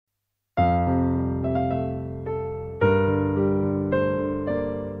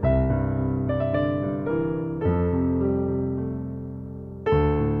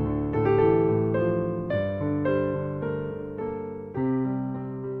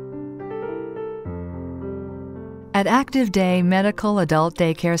At Active Day Medical Adult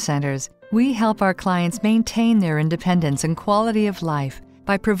Daycare Centers, we help our clients maintain their independence and quality of life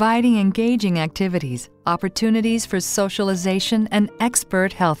by providing engaging activities, opportunities for socialization, and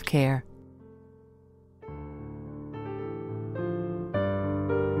expert health care.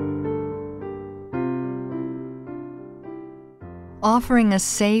 Offering a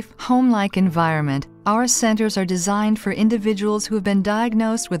safe, home-like environment, our centers are designed for individuals who have been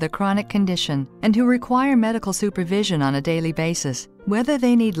diagnosed with a chronic condition and who require medical supervision on a daily basis, whether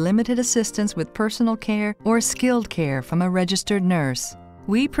they need limited assistance with personal care or skilled care from a registered nurse.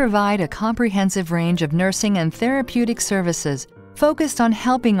 We provide a comprehensive range of nursing and therapeutic services focused on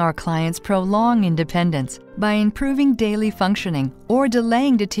helping our clients prolong independence by improving daily functioning or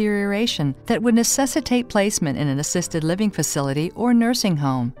delaying deterioration that would necessitate placement in an assisted living facility or nursing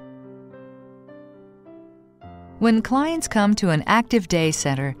home. When clients come to an Active Day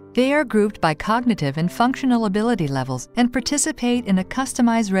Center, they are grouped by cognitive and functional ability levels and participate in a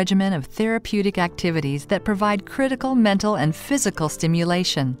customized regimen of therapeutic activities that provide critical mental and physical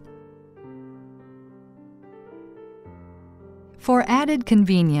stimulation. For added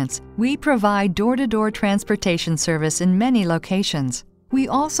convenience, we provide door-to-door transportation service in many locations. We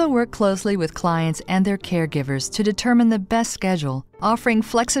also work closely with clients and their caregivers to determine the best schedule, offering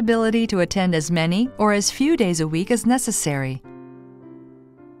flexibility to attend as many or as few days a week as necessary.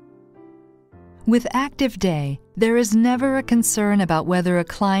 With Active Day, there is never a concern about whether a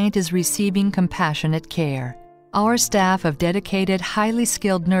client is receiving compassionate care. Our staff of dedicated, highly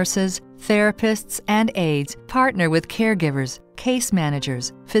skilled nurses, therapists, and aides partner with caregivers, case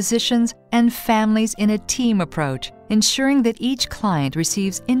managers, physicians, and families in a team approach, ensuring that each client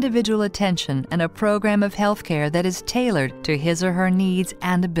receives individual attention and a program of healthcare that is tailored to his or her needs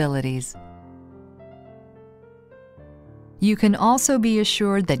and abilities. You can also be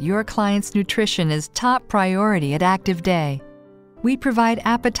assured that your client's nutrition is top priority at Active Day. We provide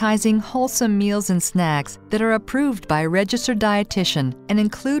appetizing, wholesome meals and snacks that are approved by a registered dietitian and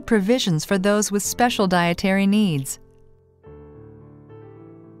include provisions for those with special dietary needs.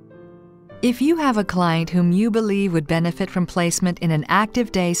 If you have a client whom you believe would benefit from placement in an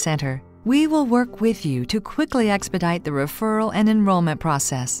Active Day Center, we will work with you to quickly expedite the referral and enrollment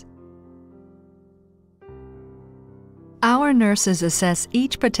process. Our nurses assess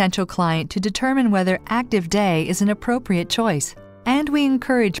each potential client to determine whether Active Day is an appropriate choice, and we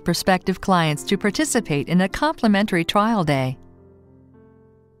encourage prospective clients to participate in a complimentary trial day.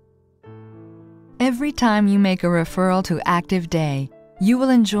 Every time you make a referral to Active Day, you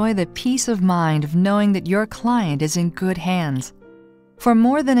will enjoy the peace of mind of knowing that your client is in good hands. For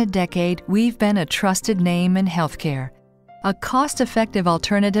more than a decade, we've been a trusted name in healthcare. A cost-effective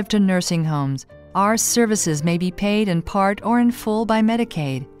alternative to nursing homes, our services may be paid in part or in full by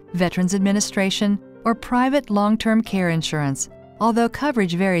Medicaid, Veterans Administration, or private long-term care insurance, although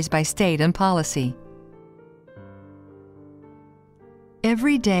coverage varies by state and policy.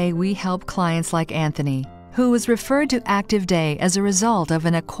 Every day we help clients like Anthony, who was referred to Active Day as a result of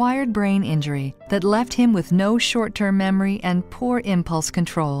an acquired brain injury that left him with no short-term memory and poor impulse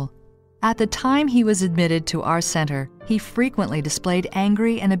control. At the time he was admitted to our center, he frequently displayed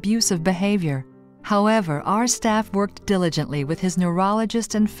angry and abusive behavior. However, our staff worked diligently with his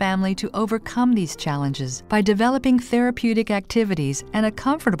neurologist and family to overcome these challenges by developing therapeutic activities and a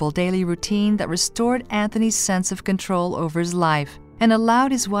comfortable daily routine that restored Anthony's sense of control over his life and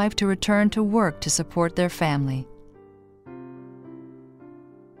allowed his wife to return to work to support their family.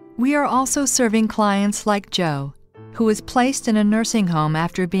 We are also serving clients like Joe, who was placed in a nursing home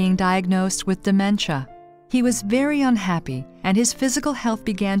after being diagnosed with dementia. He was very unhappy, and his physical health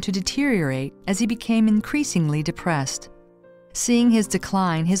began to deteriorate as he became increasingly depressed. Seeing his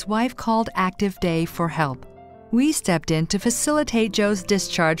decline, his wife called Active Day for help. We stepped in to facilitate Joe's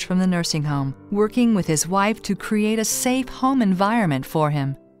discharge from the nursing home, working with his wife to create a safe home environment for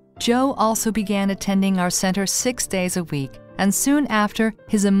him. Joe also began attending our center 6 days a week, and soon after,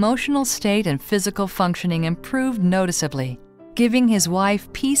 his emotional state and physical functioning improved noticeably, giving his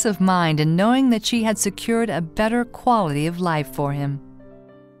wife peace of mind in knowing that she had secured a better quality of life for him.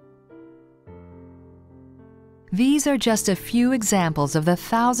 These are just a few examples of the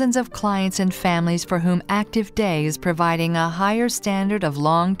thousands of clients and families for whom Active Day is providing a higher standard of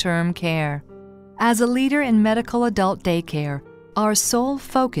long-term care. As a leader in medical adult daycare, our sole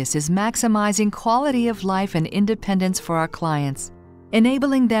focus is maximizing quality of life and independence for our clients,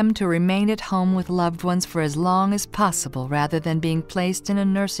 enabling them to remain at home with loved ones for as long as possible rather than being placed in a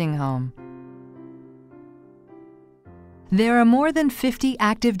nursing home. There are more than 50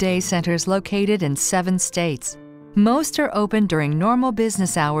 Active Day centers located in 7 states. Most are open during normal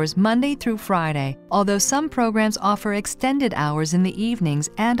business hours Monday through Friday, although some programs offer extended hours in the evenings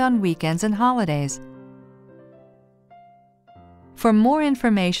and on weekends and holidays. For more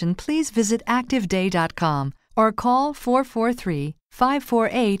information, please visit activeday.com or call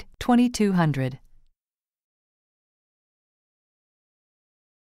 443-548-2200.